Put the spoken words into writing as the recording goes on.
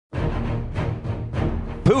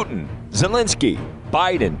Putin, Zelensky,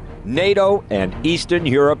 Biden, NATO, and Eastern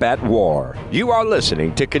Europe at war. You are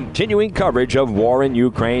listening to continuing coverage of war in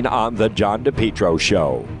Ukraine on The John DePetro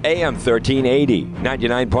Show. AM 1380,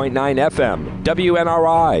 99.9 FM,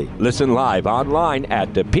 WNRI. Listen live online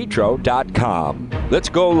at DePetro.com. Let's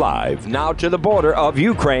go live now to the border of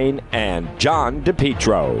Ukraine and John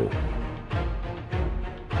DePetro.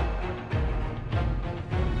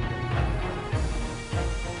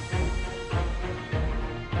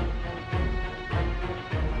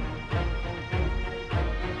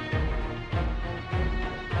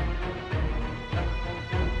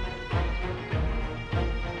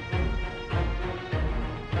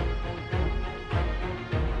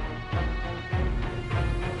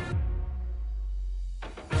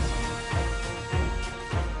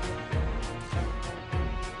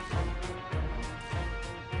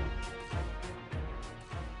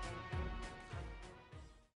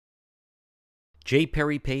 J.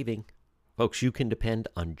 Perry Paving. Folks, you can depend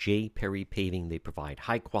on J. Perry Paving. They provide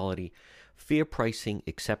high quality, fair pricing,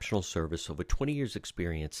 exceptional service, over 20 years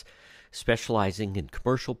experience, specializing in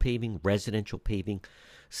commercial paving, residential paving,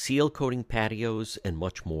 seal coating patios, and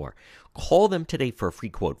much more. Call them today for a free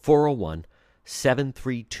quote,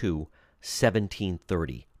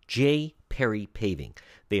 401-732-1730. J. Perry Paving.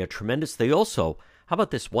 They are tremendous. They also, how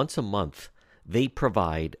about this, once a month, they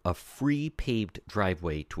provide a free paved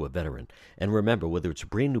driveway to a veteran. And remember, whether it's a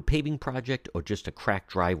brand new paving project or just a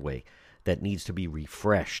cracked driveway that needs to be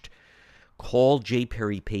refreshed, call J.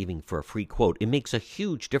 Perry Paving for a free quote. It makes a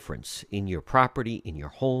huge difference in your property, in your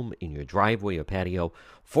home, in your driveway or patio.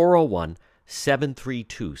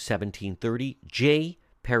 401-732-1730. J.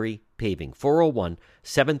 Perry Paving.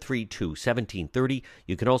 401-732-1730.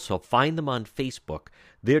 You can also find them on Facebook.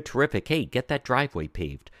 They're terrific. Hey, get that driveway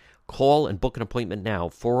paved. Call and book an appointment now,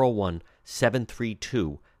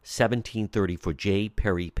 401-732-1730 for J.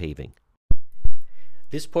 Perry Paving.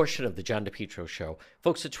 This portion of the John DePetro Show,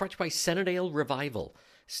 folks, it's brought to you by Centerdale Revival.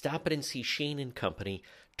 Stop it and see Shane and Company,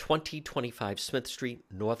 2025 Smith Street,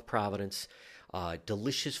 North Providence.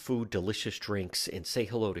 Delicious food, delicious drinks, and say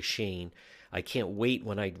hello to Shane. I can't wait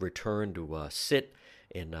when I return to sit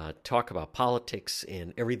and talk about politics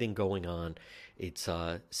and everything going on. It's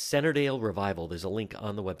Centerdale Revival. There's a link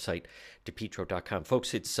on the website, depetro.com.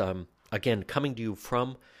 Folks, it's, again, coming to you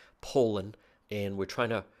from Poland, and we're trying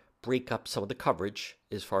to break up some of the coverage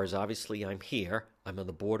as far as, obviously, I'm here. I'm on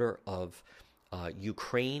the border of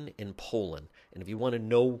Ukraine and Poland. And if you want to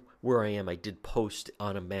know where I am, I did post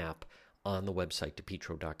on a map on the website,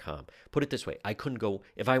 depetro.com. Put it this way, I couldn't go,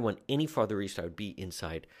 if I went any farther east, I would be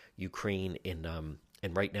inside Ukraine. And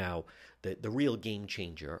right now, the real game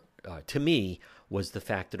changer to me was the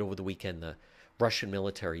fact that over the weekend, the Russian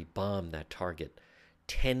military bombed that target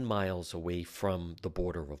 10 miles away from the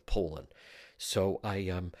border of Poland. So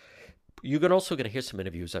you're also going to hear some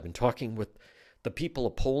interviews. I've been talking with the people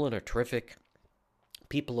of Poland, are terrific.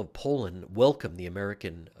 People of Poland welcome the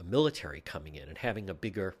American military coming in and having a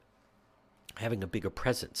bigger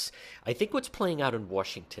presence. I think what's playing out in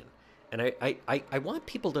Washington, and I want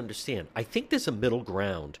people to understand, I think there's a middle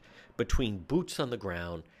ground between boots on the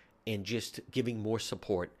ground and just giving more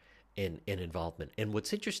support and involvement. And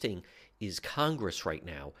what's interesting is Congress right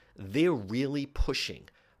now, they're really pushing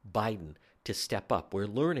Biden to step up. We're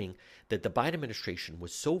learning that the Biden administration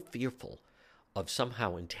was so fearful of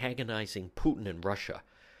somehow antagonizing Putin and Russia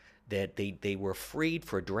that they were afraid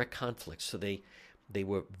for a direct conflict. So they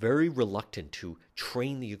were very reluctant to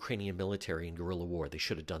train the Ukrainian military in guerrilla war. They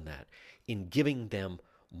should have done that, in giving them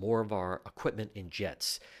more of our equipment and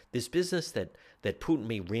jets. This business that Putin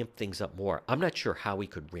may ramp things up more, I'm not sure how he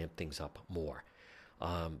could ramp things up more.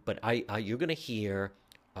 But you're going to hear,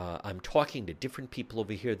 I'm talking to different people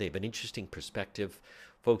over here. They have an interesting perspective.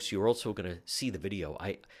 Folks, you're also going to see the video.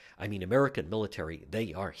 I mean, American military,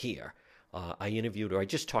 they are here. I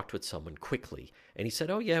just talked with someone quickly, and he said,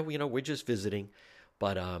 oh, yeah, we're just visiting.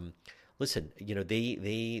 But listen,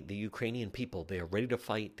 the Ukrainian people, they are ready to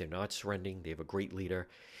fight. They're not surrendering. They have a great leader.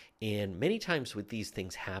 And many times when these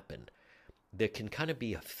things happen, there can kind of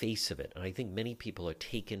be a face of it. And I think many people are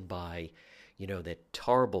taken by, that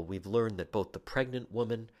horrible. We've learned that both the pregnant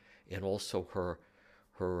woman and also her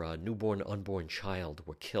newborn, unborn child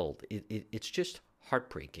were killed. It's just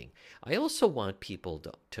heartbreaking. I also want people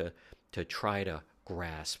to try to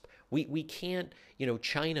grasp. We can't,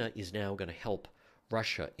 China is now going to help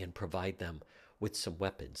Russia and provide them with some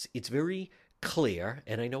weapons. It's very clear,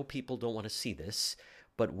 and I know people don't want to see this,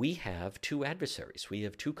 but we have two adversaries. We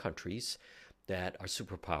have two countries that are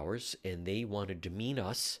superpowers, and they want to demean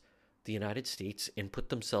us, the United States, and put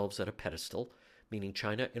themselves at a pedestal, meaning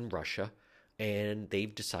China and Russia, and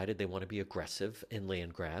they've decided they want to be aggressive in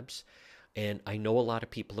land grabs. And I know a lot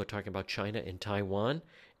of people are talking about China and Taiwan,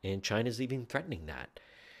 and China's even threatening that.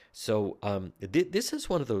 So this is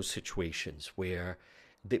one of those situations where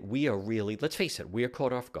that we are really, let's face it, we are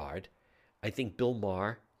caught off guard. I think Bill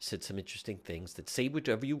Maher said some interesting things that say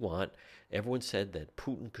whatever you want. Everyone said that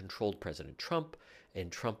Putin controlled President Trump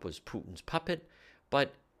and Trump was Putin's puppet.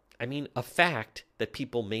 But, I mean, a fact that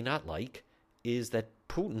people may not like is that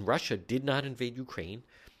Russia did not invade Ukraine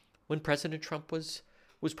when President Trump was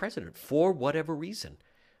president for whatever reason.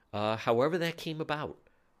 However that came about,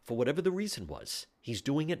 for whatever the reason was, he's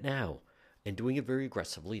doing it now and doing it very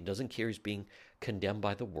aggressively. He doesn't care he's being condemned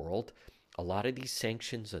by the world. A lot of these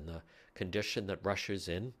sanctions and the condition that Russia's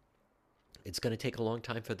in, it's going to take a long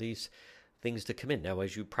time for these things to come in. Now,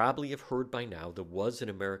 as you probably have heard by now, there was an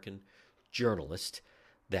American journalist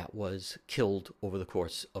that was killed over the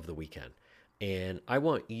course of the weekend. And I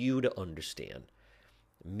want you to understand,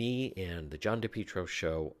 me and the John DePetro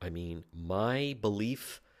show, I mean, my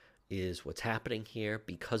belief is what's happening here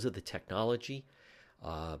because of the technology,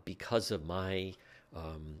 because of my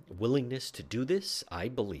willingness to do this. I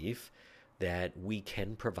believe that we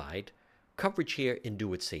can provide coverage here and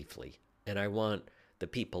do it safely. And I want the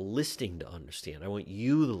people listening to understand. I want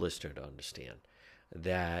you, the listener, to understand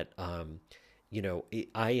that,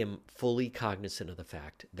 I am fully cognizant of the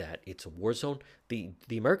fact that it's a war zone. The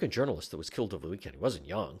American journalist that was killed over the weekend, he wasn't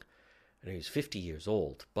young, and he was 50 years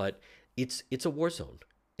old, but it's a war zone,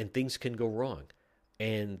 and things can go wrong.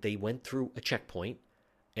 And they went through a checkpoint,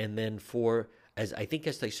 and then as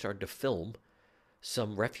they started to film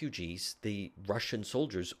some refugees, the Russian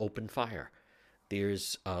soldiers opened fire.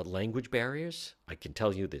 There's language barriers. I can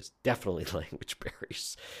tell you there's definitely language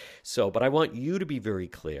barriers. But I want you to be very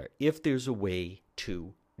clear. If there's a way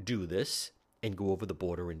to do this and go over the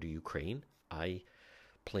border into Ukraine, I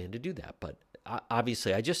plan to do that. But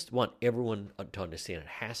obviously, I just want everyone to understand it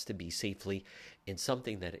has to be safely in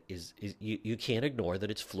something that is you can't ignore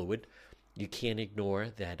that it's fluid. You can't ignore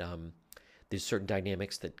that there's certain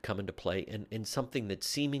dynamics that come into play, and something that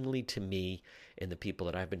seemingly to me and the people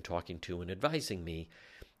that I've been talking to and advising me,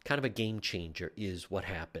 kind of a game changer is what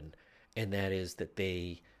happened, and that is that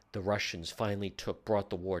the Russians finally brought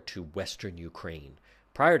the war to western Ukraine.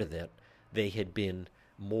 Prior to that, they had been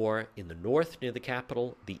more in the north near the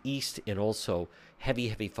capital, the east, and also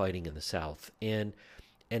heavy fighting in the south. And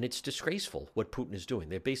it's disgraceful what Putin is doing.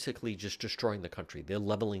 They're basically just destroying the country. They're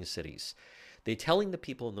leveling cities. They're telling the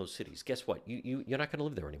people in those cities, guess what? You're not going to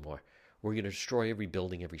live there anymore. We're going to destroy every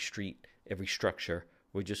building, every street, every structure.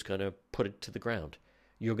 We're just going to put it to the ground.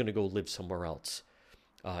 You're going to go live somewhere else.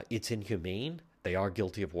 It's inhumane. They are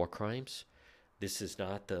guilty of war crimes. This is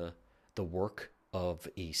not the work of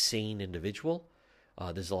a sane individual.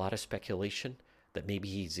 There's a lot of speculation that maybe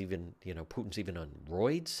he's even, Putin's even on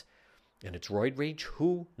roids, and it's roid rage.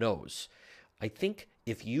 Who knows? I think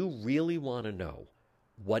if you really want to know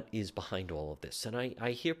what is behind all of this, and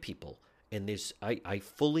I hear people, and I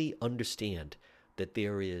fully understand that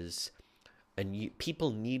there is, and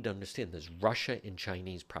people need to understand there's Russia and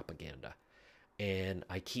Chinese propaganda. And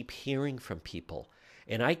I keep hearing from people,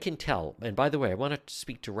 and I can tell, and by the way, I want to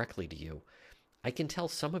speak directly to you. I can tell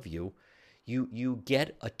some of you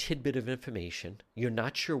get a tidbit of information. You're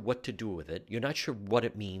not sure what to do with it. You're not sure what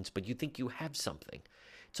it means, but you think you have something.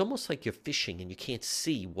 It's almost like you're fishing and you can't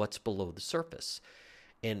see what's below the surface.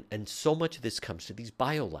 And so much of this comes to these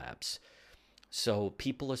biolabs. So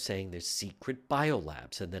people are saying there's secret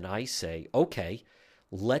biolabs. And then I say, okay,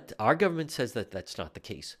 our government says that that's not the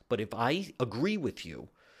case. But if I agree with you,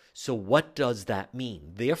 so what does that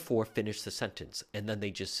mean? Therefore, finish the sentence. And then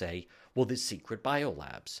they just say, well, there's secret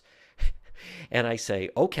biolabs. And I say,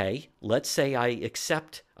 okay, let's say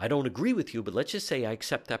I don't agree with you, but let's just say I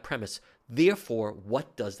accept that premise. Therefore,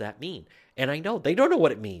 what does that mean? And I know they don't know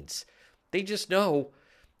what it means. They just know,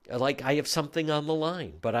 like, I have something on the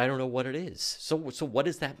line, but I don't know what it is. So what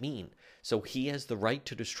does that mean? So he has the right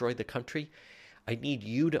to destroy the country? I need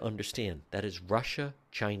you to understand that is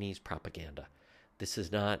Russia-Chinese propaganda. This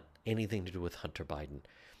is not anything to do with Hunter Biden.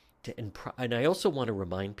 And I also want to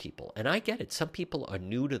remind people, and I get it, some people are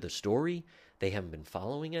new to the story. They haven't been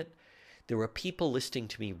following it. There are people listening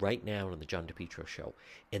to me right now on the John DePetro show,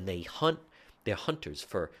 and they're hunters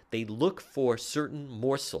they look for certain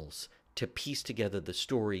morsels to piece together the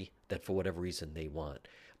story that for whatever reason they want.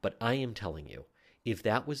 But I am telling you, if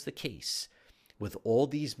that was the case, with all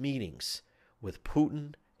these meetings with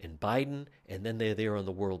Putin and Biden, and then they're there on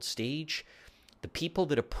the world stage, the people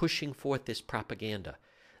that are pushing forth this propaganda,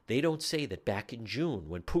 they don't say that back in June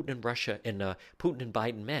when Putin and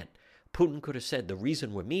Biden met, Putin could have said the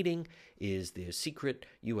reason we're meeting is there's secret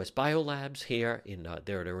U.S. biolabs here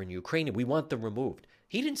they're in Ukraine, and we want them removed.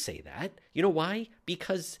 He didn't say that. You know why?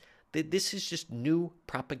 Because this is just new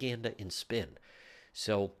propaganda and spin.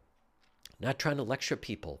 So, not trying to lecture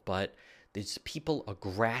people, but these people are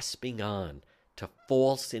grasping on to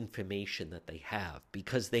false information that they have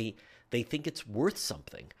because they think it's worth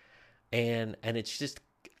something. And it's just,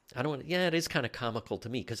 it is kind of comical to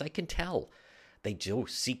me because I can tell they do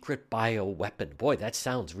secret bioweapon. Boy, that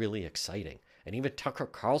sounds really exciting. And even Tucker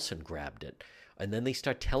Carlson grabbed it. And then they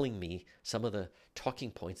start telling me some of the talking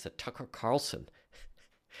points that Tucker Carlson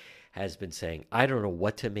has been saying. I don't know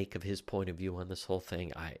what to make of his point of view on this whole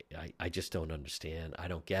thing. I just don't understand. I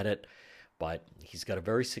don't get it. But he's got a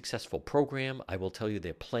very successful program. I will tell you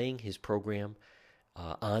they're playing his program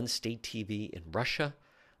on state TV in Russia.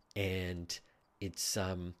 And it's,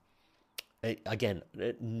 again,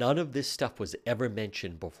 none of this stuff was ever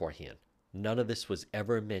mentioned beforehand. None of this was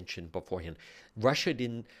ever mentioned beforehand. Russia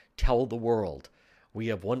didn't tell the world. We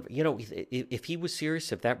have one, if he was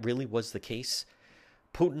serious, if that really was the case,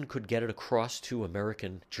 Putin could get it across to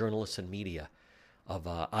American journalists and media of,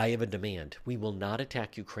 I have a demand. We will not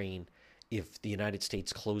attack Ukraine if the United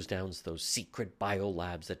States closed down those secret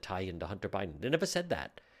biolabs that tie into Hunter Biden. They never said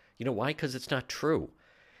that. You know why? Because it's not true.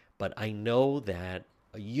 But I know that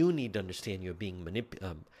you need to understand you're being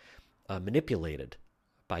manipulated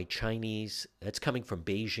by Chinese. That's coming from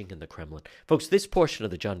Beijing and the Kremlin. Folks, this portion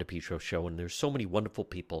of the John DePetro Show, and there's so many wonderful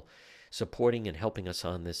people supporting and helping us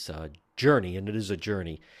on this journey, and it is a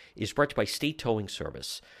journey, is brought to you by State Towing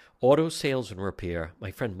Service. Auto sales and repair.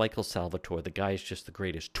 My friend Michael Salvatore, the guy is just the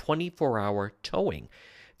greatest. 24-hour towing.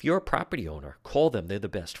 If you're a property owner, call them. They're the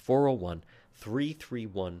best.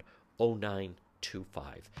 401-331-0925.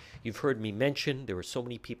 You've heard me mention there are so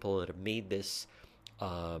many people that have made this,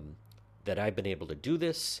 that I've been able to do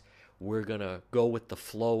this. We're going to go with the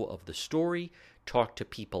flow of the story, talk to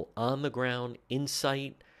people on the ground,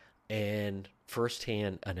 insight, and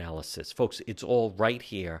firsthand analysis. Folks, it's all right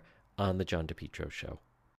here on the John DePetro Show.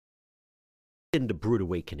 Into Brewed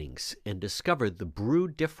Awakenings and discover the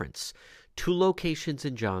Brewed Difference. 2 locations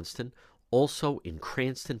in Johnston, also in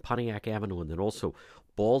Cranston, Pontiac Avenue, and then also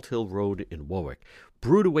Bald Hill Road in Warwick.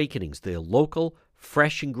 Brewed Awakenings, they're local,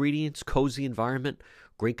 fresh ingredients, cozy environment,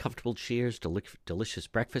 great comfortable chairs, delicious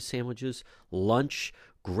breakfast sandwiches, lunch,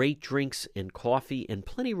 great drinks and coffee, and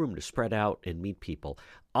plenty of room to spread out and meet people.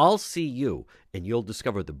 I'll see you, and you'll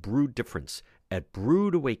discover the Brewed Difference at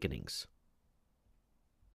Brewed Awakenings.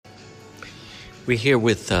 We're here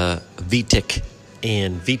with Vitek,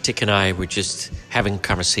 and Vitek and I were just having a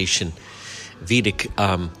conversation. Vitek,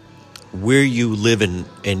 where you live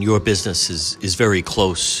and your business is very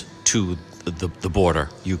close to the border,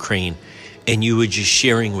 Ukraine, and you were just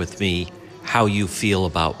sharing with me how you feel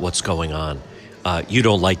about what's going on. You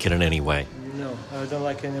don't like it in any way. No, I don't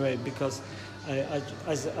like it anyway because,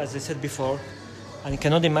 as I said before, I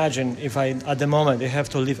cannot imagine if at the moment I have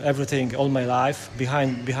to leave everything, all my life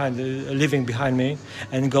living behind me,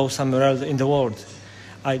 and go somewhere else in the world.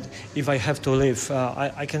 If I have to live,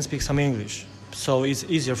 I can speak some English, so it's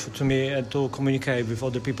easier to me to communicate with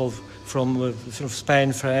other people from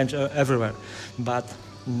Spain, French, everywhere. But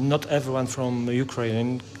not everyone from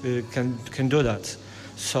Ukraine can do that.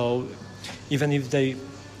 So even if they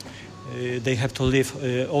have to leave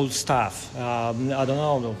old stuff. I don't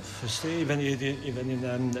know, even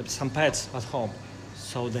in some pets at home.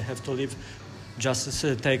 So they have to leave, just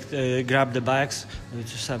grab the bags,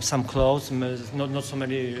 some clothes, not so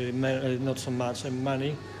much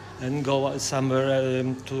money, and go somewhere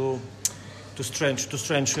to strange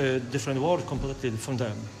different world completely from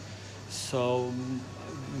them. So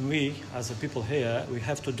we, as a people here, we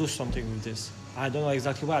have to do something with this. I don't know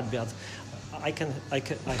exactly what, but I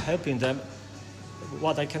helping them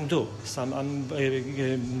what I can do. I'm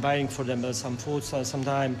buying for them some food, some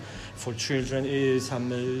time for children,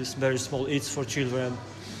 some very small eats for children,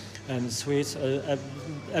 and sweets,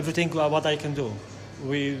 everything what I can do.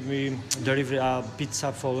 We deliver a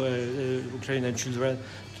pizza for Ukrainian children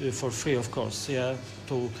for free, of course. Yeah,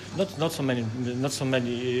 to not so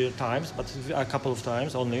many times, but a couple of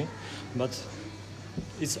times only. But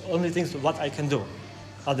it's only things what I can do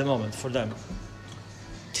at the moment for them.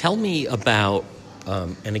 Tell me about,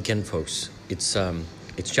 and again, folks, it's John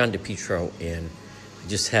DePetro, and I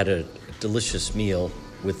just had a delicious meal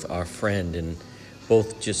with our friend, and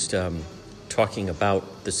both just talking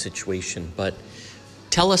about the situation. But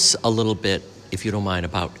tell us a little bit, if you don't mind,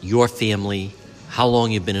 about your family, how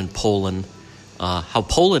long you've been in Poland, how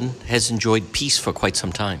Poland has enjoyed peace for quite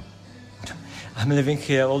some time. I'm living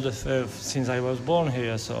here since I was born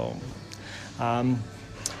here, so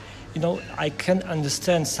I can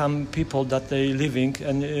understand some people that they living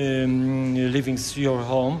your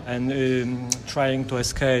home and trying to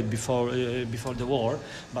escape before the war.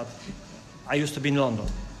 But I used to be in London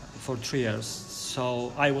for 3 years,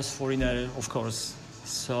 so I was foreigner, of course.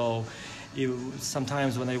 So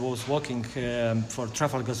sometimes when I was walking for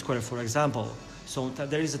Trafalgar Square, for example, so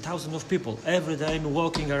there is 1,000 of people every day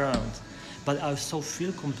walking around, but I so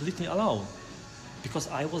feel completely alone because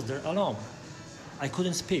I was there alone. I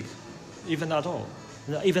couldn't speak, even at all,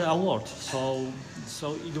 even a word. So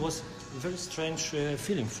it was a very strange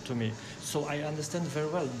feeling to me. So I understand very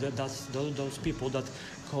well that those people that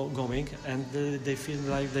going and they feel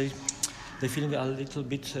like they feeling a little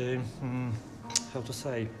bit how to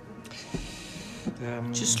say.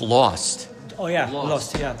 Just lost. Oh yeah,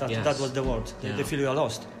 lost. Yeah, Yes. that was the word. Yeah. They feel you are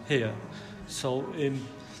lost here. So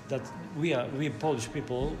that we Polish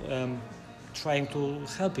people. Trying to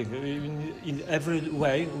help him in every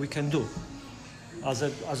way we can do, as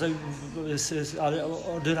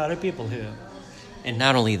ordinary people here. And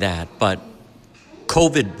not only that, but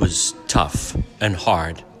COVID was tough and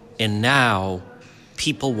hard. And now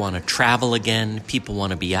people want to travel again. People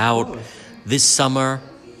want to be out. This summer,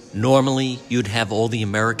 normally you'd have all the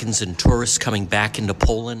Americans and tourists coming back into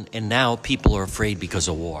Poland. And now people are afraid because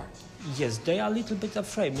of war. Yes, they are a little bit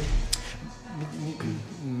afraid.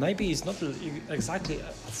 Maybe it's not exactly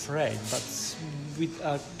afraid, but we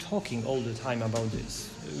are talking all the time about this.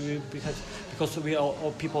 Because we are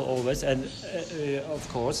all people always, and of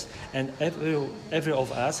course, and every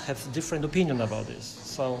of us have different opinion about this.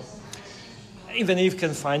 So even if you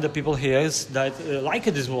can find the people here that like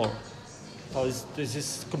this war, this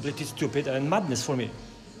is completely stupid and madness for me.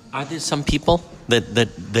 Are there some people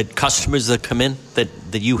that customers that come in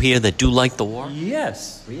that you hear that do like the war?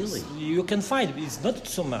 Yes. Really? You can find, it's not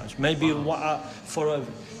so much. Maybe you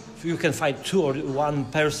can find 2 or 1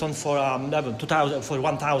 person for 2,000, for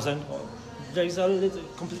 1,000. There is a little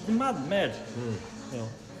completely mad.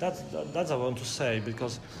 That's what I want to say,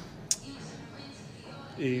 because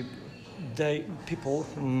people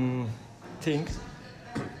think,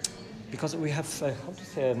 because we have how to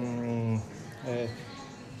say.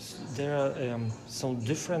 There are some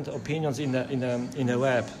different opinions in the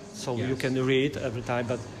web, so you can read every time.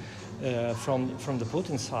 But from the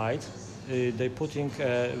Putin side, they putting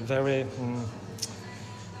very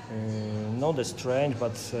not the strange,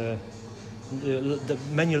 but the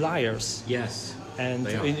many liars. Yes, and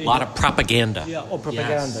a lot of propaganda. Yeah, or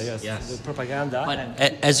propaganda. Yes. The propaganda. But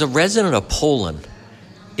as a resident of Poland,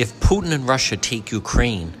 if Putin and Russia take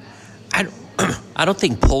Ukraine, I don't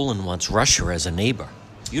think Poland wants Russia as a neighbor.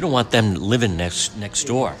 You don't want them living next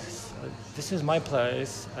door. This is my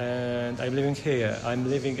place, and I'm living here. I'm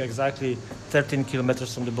living exactly 13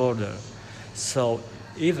 kilometers from the border. So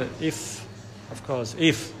even if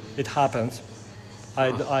it happens,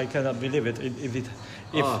 I cannot believe it.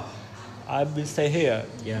 I will stay here.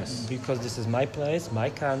 Yes. Because this is my place, my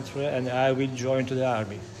country, and I will join to the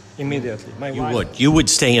army immediately. You would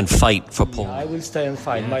stay and fight for Poland. I will stay and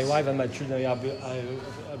fight. Yes. My wife and my children.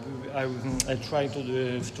 I try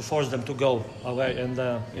to force them to go away in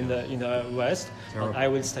the west. But I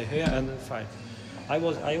will stay here and fight. I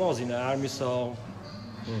was in the army, so.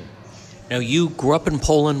 Now you grew up in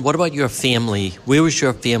Poland. What about your family? Where was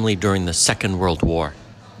your family during the Second World War?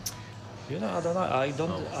 I don't know.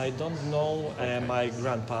 I don't know my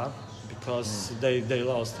grandpa, because they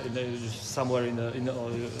lost somewhere in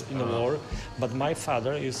the war. But my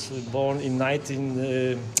father is born in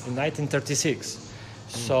 1936.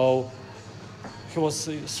 So he was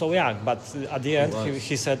so young, but at the end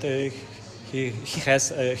he said he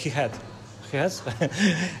has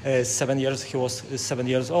 7 years. He was 7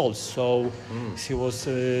 years old, so he was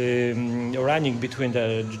running between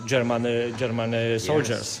the German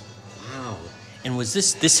soldiers. Wow! And was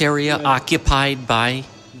this area occupied by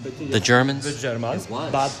the Germans? The Germans. It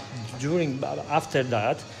was. But after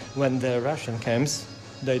that, when the Russian came,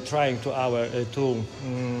 they trying to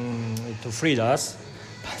free us.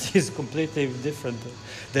 But it's completely different.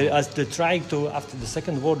 They trying to, after the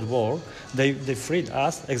Second World War, they freed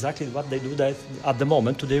us exactly what they do that at the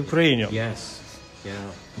moment to the Ukrainians. Yes.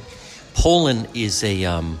 Yeah. Poland is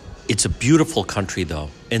it's a beautiful country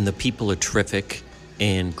though, and the people are terrific,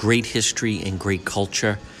 and great history and great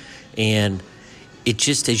culture, and it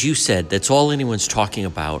just, as you said, that's all anyone's talking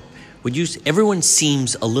about. Everyone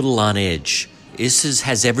seems a little on edge.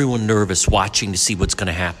 Has everyone nervous watching to see what's going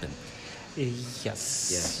to happen.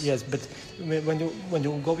 Yes. But when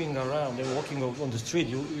you're going around and walking on the street,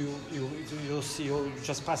 you you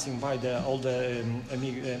just passing by all the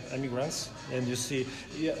immigrants, and you see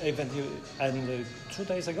even you. And 2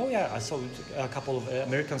 days ago, I saw a couple of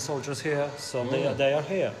American soldiers here, so they are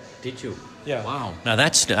here. Did you? Yeah. Wow. Now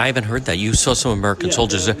I haven't heard that. You saw some American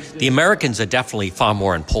soldiers. The Americans are definitely far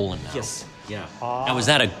more in Poland now. Yes. Yeah. Now,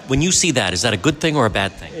 when you see that, is that a good thing or a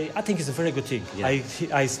bad thing? I think it's a very good thing. Yeah.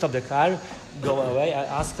 I stopped the car, go away. I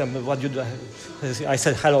asked them what you do. I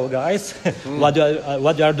said, "Hello, guys. What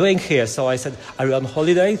you are doing here?" So I said, "Are you on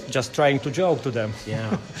holiday?" Just trying to joke to them.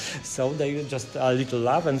 Yeah. So they just a little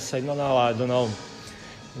laugh and say, "No, I don't know."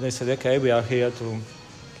 They said, "Okay, we are here to.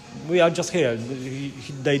 We are just here."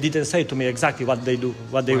 They didn't say to me exactly what they do,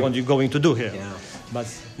 what they want you going to do here. Yeah. But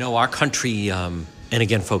no, our country. And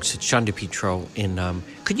again, folks, it's John DePietro in.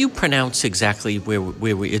 Could you pronounce exactly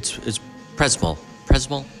where we? It's Przemyśl.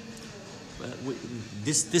 Przemyśl.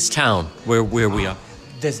 This town where we are.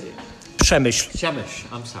 This Przemyśl. Przemyśl.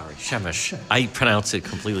 I'm sorry, Przemyśl. I pronounce it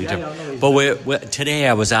completely different. No, but today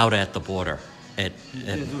I was out at the border at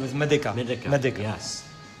with Medyka. Yes,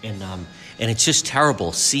 and it's just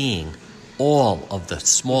terrible seeing all of the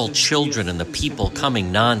small children and the people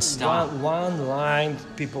coming nonstop. One line,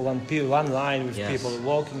 one line with Yes. people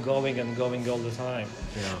walking, going all the time.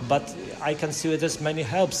 Yeah. But I can see there's many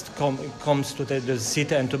helps comes to the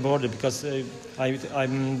city and to border because I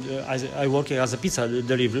working as a pizza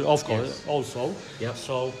delivery, of course, Yes. also. Yep.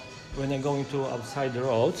 So when I'm going to outside the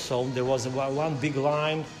road, so there was one big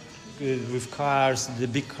line. With cars, the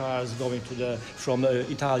big cars going to from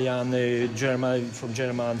Italian, German,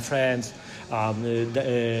 France,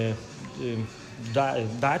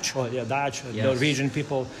 Dutch, Yes. Norwegian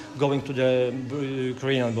people going to the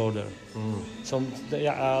Korean border. So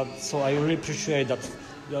I really appreciate that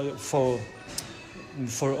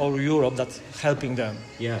for all Europe that helping them.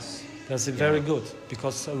 Yes. That's very good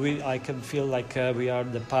because I can feel like we are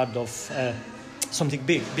the part of something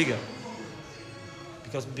bigger.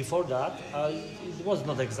 Because before that, it was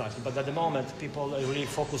not exactly, but at the moment, people really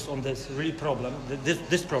focus on this really problem,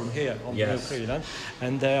 this problem here on Ukraine,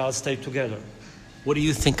 and they all stay together. What do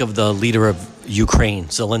you think of the leader of Ukraine,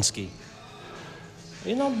 Zelensky?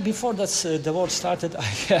 You know, before the war started,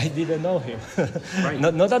 I didn't know him. Right.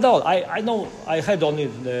 Not at all. I know, I had only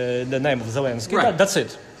the name of Zelensky, Right. that's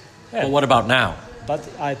it. Yeah. Well, what about now? But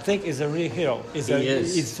I think he's a real hero. He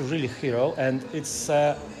is. It's a really hero, and it's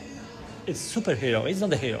superhero. It's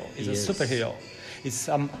not a hero. It's a superhero. It's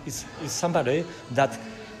somebody that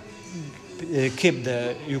keep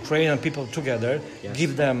the Ukrainian people together,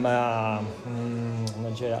 give them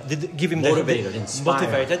Motivated,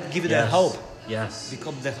 inspired. give them hope. Yes.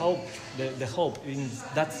 Because the hope in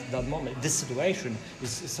that moment, this situation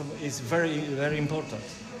is very very important.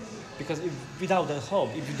 Because without the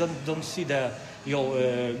hope, if you don't see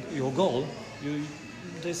your goal,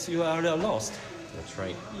 you are lost. That's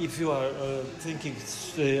right. If you are thinking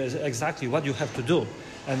exactly what you have to do,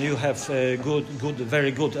 and you have a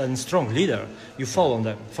very good and strong leader, you follow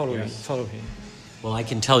him. Well, I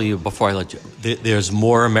can tell you before I let you, there's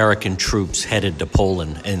more American troops headed to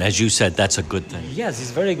Poland, and as you said, that's a good thing. Yes,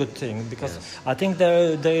 it's a very good thing because I think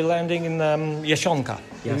they're landing in Jasionka,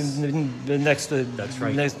 next to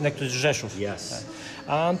Rzeszów. Yes.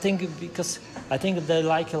 I'm thinking because I think they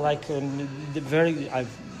like the very.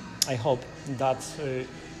 I hope that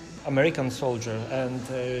American soldier and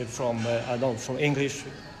from English,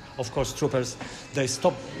 of course, troopers, they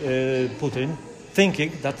stop Putin,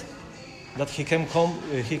 thinking that he can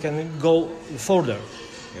go further.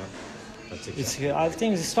 Yeah, that's exactly. I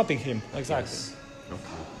think it's stopping him exactly. Yes.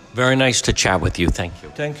 Okay. Very nice to chat with you. Thank you.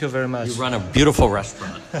 Thank you very much. You run a beautiful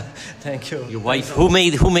restaurant. Thank you. Your wife, who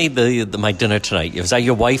made my dinner tonight? Was that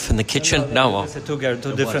your wife in the kitchen? No. It's two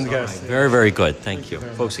different girls. Right. Very, very good. Thank you.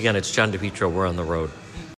 Folks, again, it's John DePietro. We're on the road.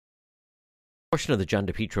 Portion of the John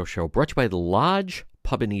DePietro Show brought to you by the Lodge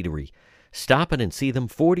Pub and Eatery. Stop in and see them,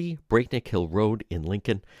 40 Breakneck Hill Road in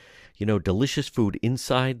Lincoln. You know, delicious food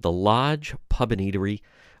inside the Lodge Pub and Eatery,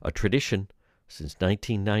 a tradition since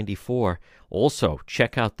 1994. Also,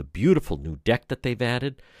 check out the beautiful new deck that they've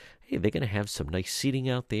added. Hey, they're going to have some nice seating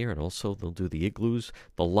out there, and also they'll do the igloos.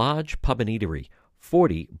 The Lodge Pub and Eatery,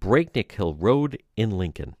 40 Breakneck Hill Road in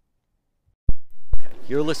Lincoln.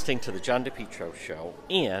 You're listening to the John DePietro Show,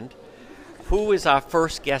 and who is our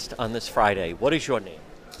first guest on this Friday? What is your name?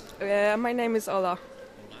 My name is Ola.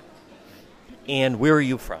 And where are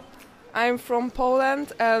you from? I'm from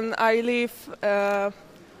Poland and I live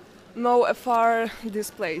no far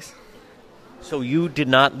this place. So you did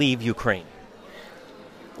not leave Ukraine?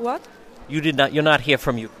 What? You're not here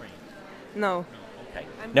from Ukraine? No. Okay.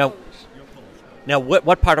 I'm Now, Polish. now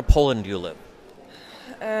what part of Poland do you live?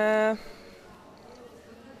 Uh,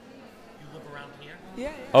 You live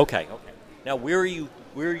Yeah. Okay. Now, where are you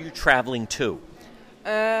traveling to?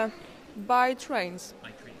 By trains.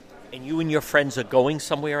 And you and your friends are going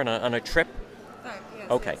somewhere on a trip? Yes,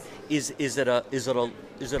 Okay. yes. Is it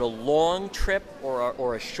a long trip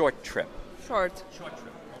or a short trip? Short. Short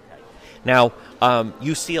trip. Okay. Now,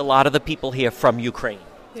 you see a lot of the people here from Ukraine.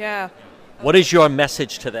 Yeah. What is your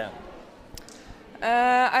message to them?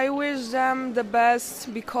 I wish them the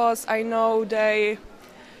best because I know they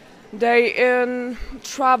in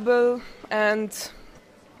trouble and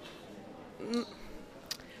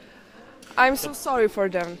I'm so sorry for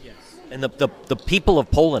them. And the people of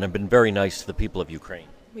Poland have been very nice to the people of Ukraine.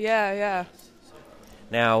 Yeah.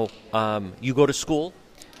 Now, you go to school,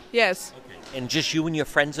 Yes. and just you and your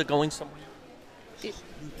friends are going somewhere? Y-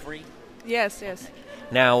 You three? Yes.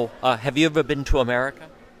 Now, have you ever been to America?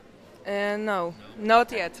 No,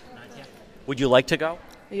 not yet. Would you like to go?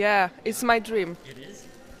 Yeah, it's my dream.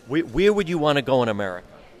 Where would you want to go in America?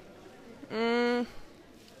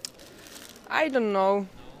 I don't know.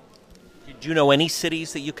 Do you know any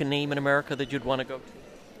cities that you can name in America that you'd want to go to?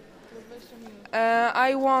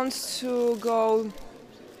 I want to go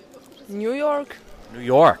New York. New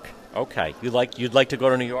York. Okay. You'd like to go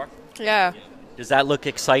to New York? Yeah. Does that look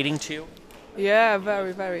exciting to you? Yeah,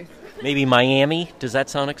 very, very. Maybe Miami? Does that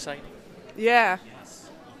sound exciting? Yeah.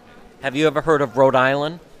 Have you ever heard of Rhode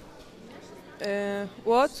Island?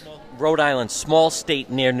 What? Rhode Island, small state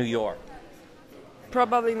near New York.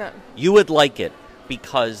 Probably not. You would like it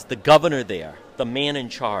because the governor there, the man in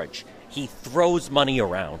charge, he throws money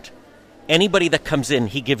around. Anybody that comes in,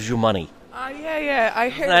 he gives you money. Yeah. I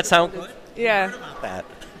heard. Doesn't that sound about good? it. Yeah. That.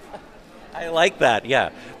 I like that,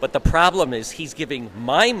 yeah. But the problem is he's giving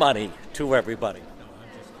my money to everybody.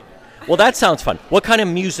 Well, that sounds fun. What kind of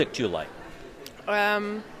music do you like?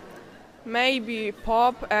 Maybe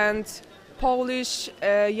pop and Polish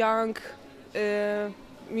young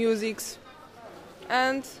musics,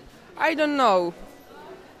 and I don't know.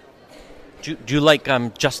 Do you like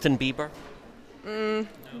Justin Bieber?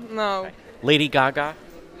 No. Lady Gaga?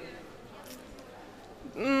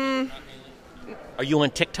 Are you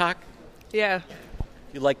on TikTok? Yeah.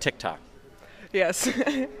 You like TikTok? Yes.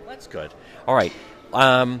 That's good. All right.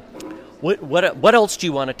 What else do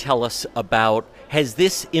you want to tell us about? Has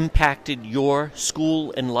this impacted your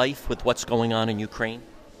school and life with what's going on in Ukraine?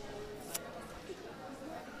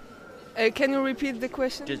 Can you repeat the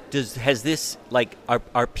question? Has this, like,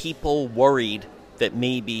 are people worried that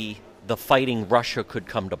maybe the fighting Russia could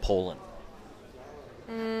come to Poland?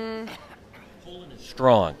 Poland is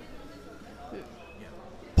strong.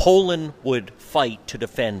 Poland would fight to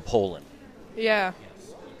defend Poland. Yeah.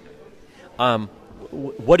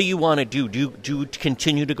 What do you want to do? Do you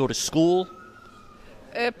continue to go to school?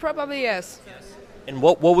 Probably yes. And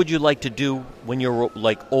what would you like to do when you're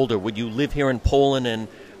like older? Would you live here in Poland and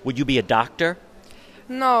would you be a doctor?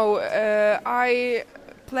 No, I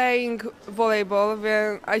playing volleyball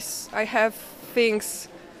when I have things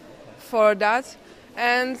for that,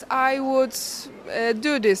 and I would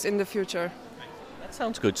do this in the future. That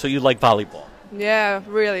sounds good. So you like volleyball? Yeah,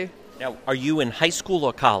 really. Now, are you in high school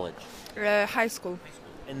or college? High school.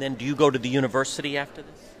 And then do you go to the university after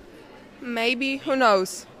this? Maybe, who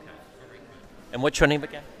knows? And what's your name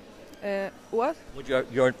again? What? What's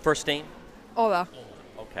your first name? Ola.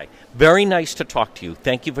 Okay. Very nice to talk to you.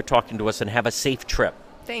 Thank you for talking to us and have a safe trip.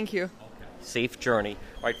 Thank you. Safe journey.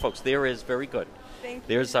 All right, folks, there is very good. Thank you.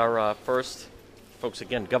 There's our first, folks,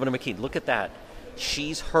 again, Governor McKee. Look at that.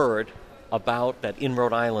 She's heard about that in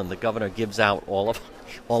Rhode Island the governor gives out all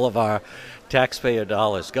of our taxpayer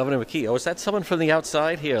dollars. Governor McKee, is that someone from the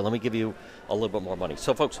outside? Here, let me give you a little bit more money.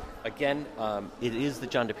 So, folks, again, it is the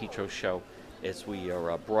John DePietro Show as we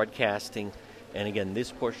are broadcasting. And again,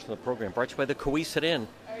 this portion of the program brought to you by the Cohasset Inn.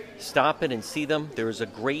 Stop in and see them. There is a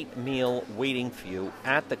great meal waiting for you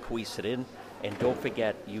at the Cohasset Inn. And don't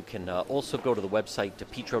forget, you can also go to the website,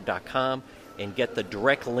 depetro.com, and get the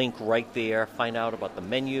direct link right there. Find out about the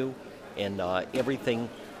menu and everything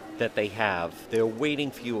that they have. They're waiting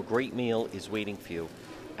for you. A great meal is waiting for you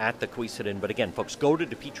at the Cohasset Inn. But again, folks, go to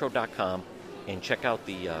depetro.com and check out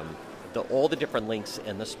all the different links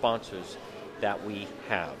and the sponsors that we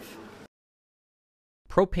have.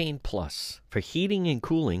 Propane Plus. For heating and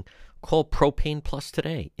cooling, call Propane Plus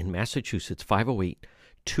today in Massachusetts,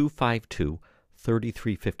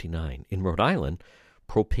 508-252-3359. In Rhode Island,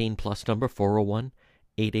 Propane Plus number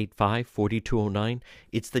 401-885-4209.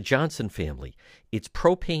 It's the Johnson family. It's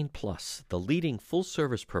Propane Plus, the leading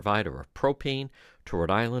full-service provider of propane to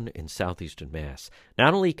Rhode Island and southeastern Mass.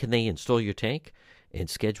 Not only can they install your tank and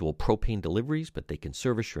schedule propane deliveries, but they can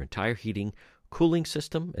service your entire heating, cooling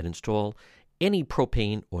system and install any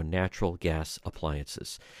propane or natural gas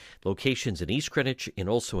appliances. Locations in East Greenwich and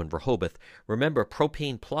also in Rehoboth. Remember,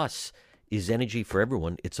 Propane Plus is energy for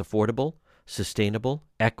everyone. It's affordable, sustainable,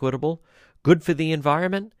 equitable, good for the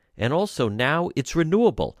environment, and also now it's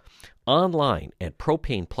renewable. Online at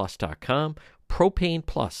propaneplus.com. Propane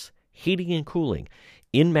Plus, heating and cooling.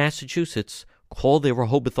 In Massachusetts, call their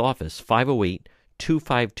Rehoboth office,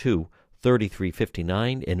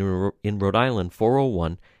 508-252-3359, and in Rhode Island,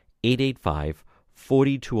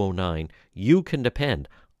 401-885-4209. You can depend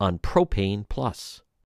on Propane Plus.